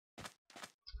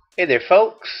Hey there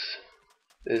folks,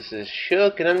 this is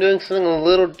Shook and I'm doing something a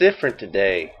little different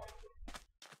today.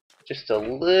 Just a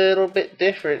little bit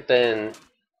different than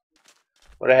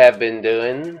what I have been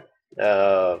doing.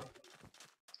 I'm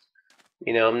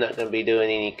not going to be doing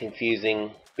any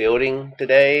confusing building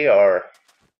today or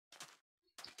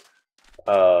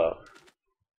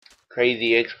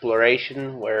crazy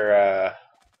exploration where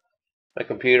my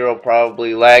computer will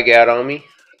probably lag out on me.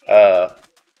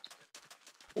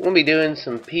 I'm going to be doing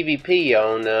some PvP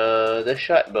on the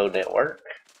Shotbow Network.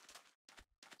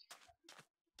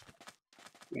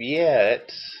 Yeah,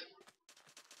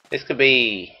 this could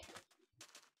be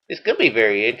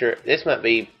very this might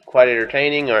be quite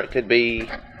entertaining, or it could be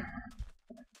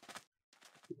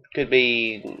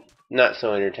not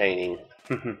so entertaining.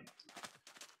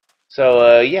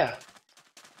 So yeah,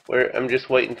 I'm just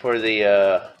waiting for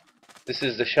the this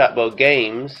is the Shotbow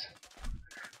Games,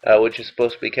 which is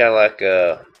supposed to be kind of like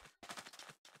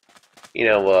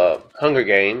Hunger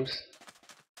Games.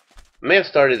 I may have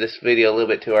started this video a little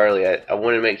bit too early. I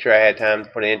wanted to make sure I had time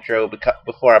for the intro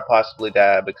before I possibly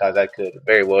die, because I could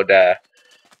very well die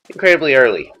incredibly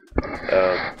early.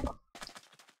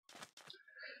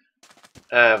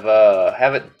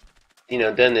 Haven't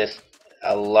done this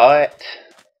a lot.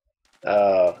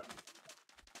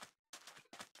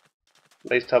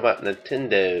 Let's talk about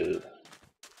Nintendo.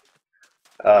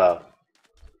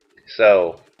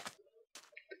 So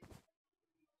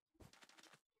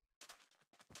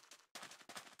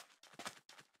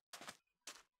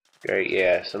great,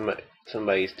 yeah.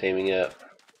 Somebody's teaming up.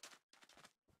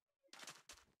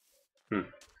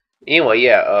 Anyway,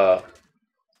 yeah.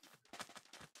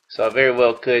 So I very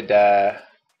well could die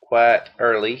quite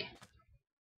early.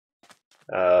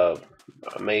 I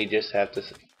may just have to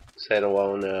settle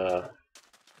on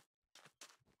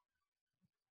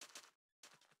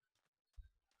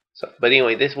but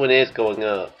anyway, this one is going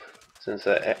up since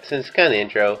it's kind of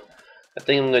intro. I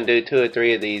think I'm going to do 2 or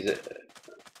 3 of these.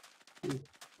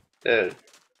 That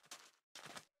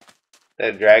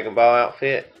Dragon Ball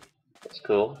outfit. That's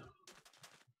cool.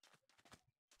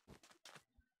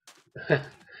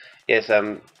 Yes,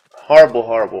 I'm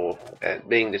horrible at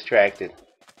being distracted.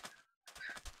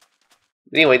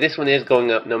 Anyway, this one is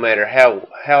going up no matter how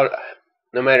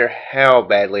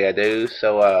badly I do.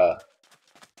 So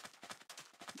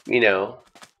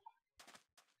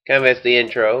kind of as the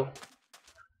intro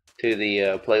to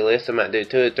the playlist, I might do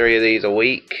 2 or 3 of these a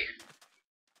week.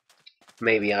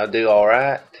 Maybe I'll do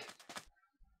alright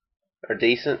or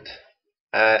decent.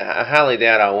 I highly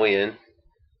doubt I'll win.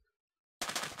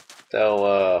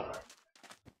 So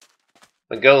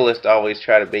my goal is to always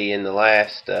try to be in the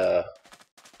last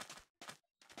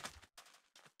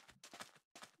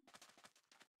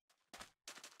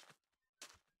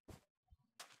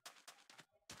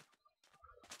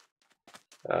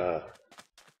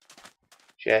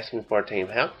she asked me for a team.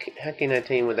 How can I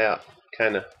team without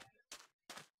kind of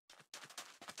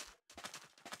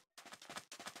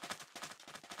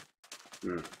I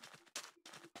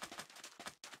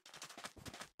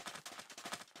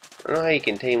don't know how you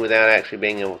can team without actually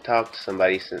being able to talk to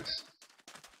somebody, since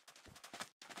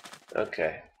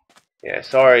okay, yeah,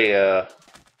 sorry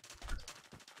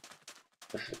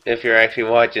if you're actually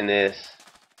watching this.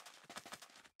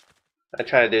 I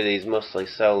try to do these mostly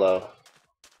solo.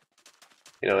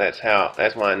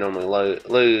 That's why I normally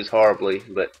lose horribly,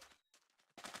 but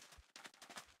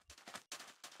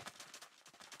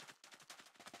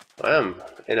I'm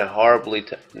in a horribly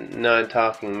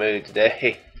non-talking mood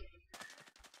today.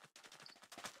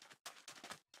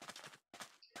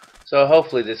 So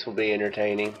hopefully this will be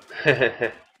entertaining.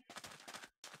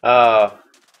 Yeah,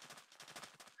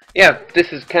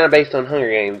 this is kind of based on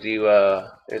Hunger Games.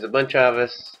 There's a bunch of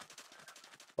us.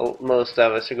 Most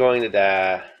of us are going to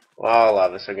die. Well, all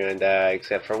of us are going to die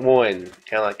except for one,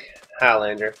 kind of like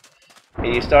Highlander.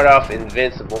 And you start off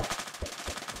invincible.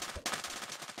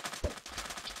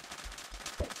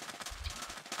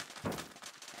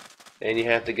 And you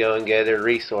have to go and gather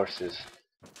resources.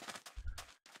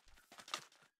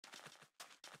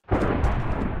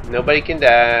 Nobody can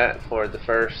die for the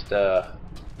first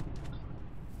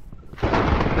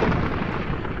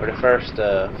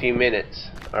few minutes,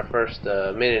 or first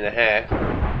minute and a half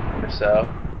or so,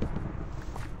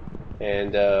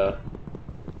 and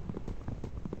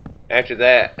after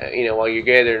that, while you're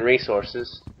gathering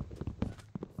resources,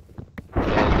 and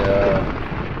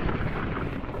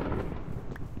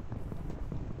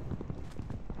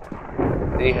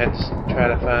then you have to try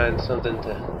to find something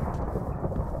to.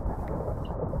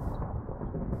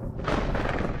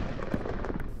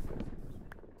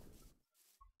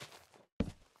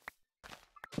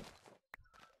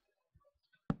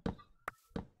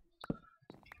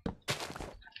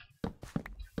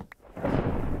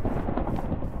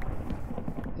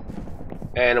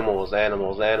 Animals,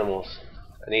 animals, animals.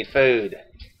 I need food.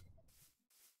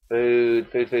 Food,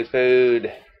 food, food,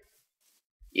 food.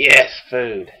 Yes,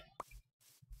 food.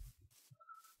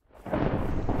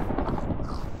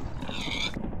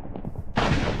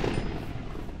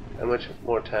 How much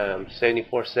more time?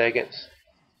 74 seconds.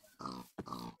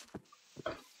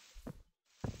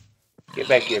 Get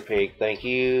back here, pig. Thank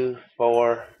you.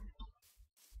 4.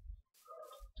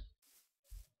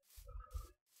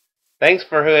 Thanks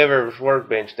for whoever's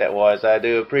workbench that was. I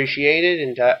do appreciate it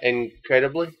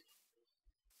incredibly.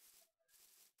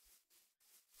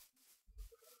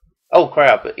 Oh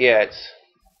crap! Yeah, it's.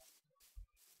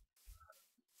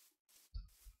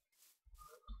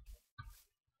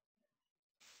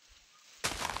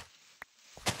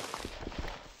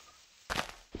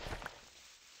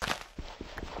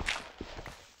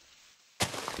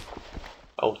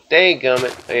 Oh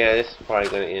dadgummit! Yeah, this is probably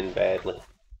going to end badly.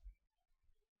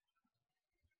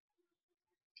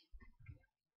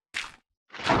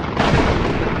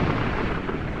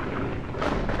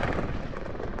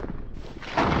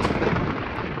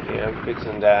 Yeah, I'm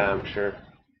fixing to die, I'm sure.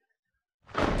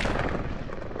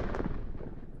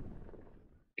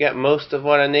 Got most of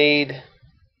what I need.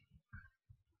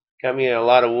 Got me a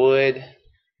lot of wood.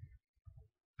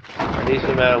 A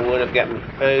decent amount of wood have got me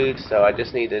food, so I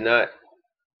just need to not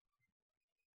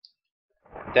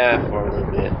die for a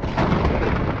little bit.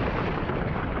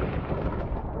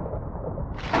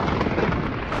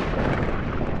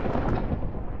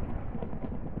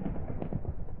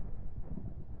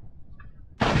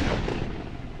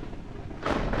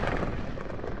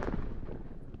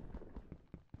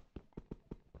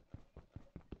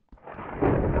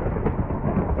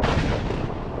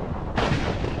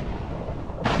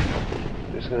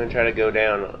 Just gonna try to go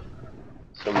down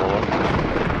some more.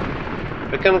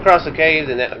 If I come across a cave,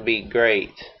 then that would be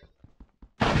great.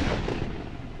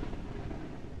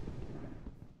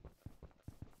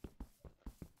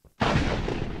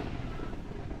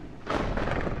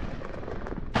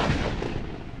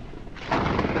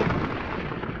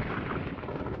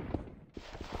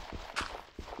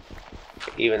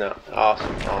 Even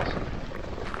awesome, awesome.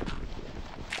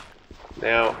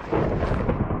 Now,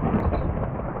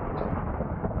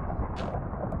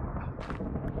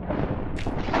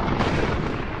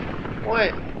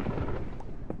 what?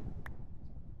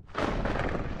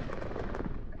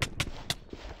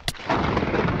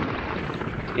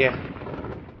 Yeah.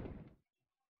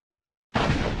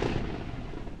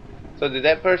 So did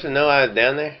that person know I was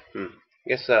down there?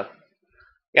 Guess so.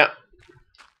 Yeah.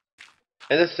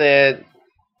 As I said,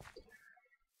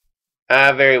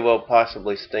 I very well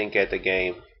possibly stink at the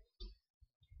game.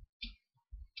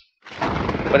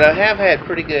 But I have had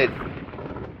pretty good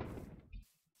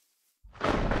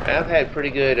I have had pretty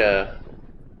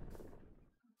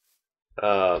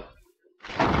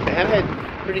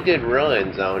good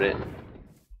runs on it.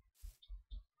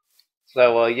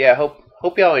 So yeah,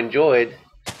 hope y'all enjoyed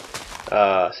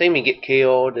seeing me get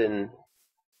killed and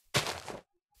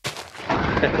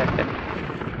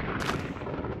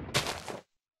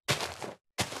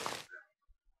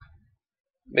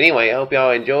but anyway, I hope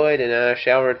y'all enjoyed, and I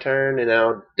shall return, and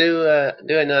I'll do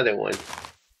another one.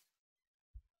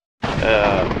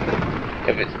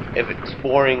 If it's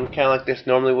boring, kind of like this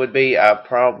normally would be, I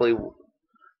probably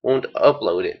won't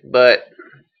upload it, but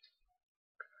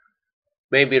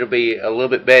maybe it'll be a little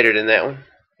bit better than that one.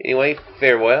 Anyway,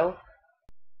 farewell.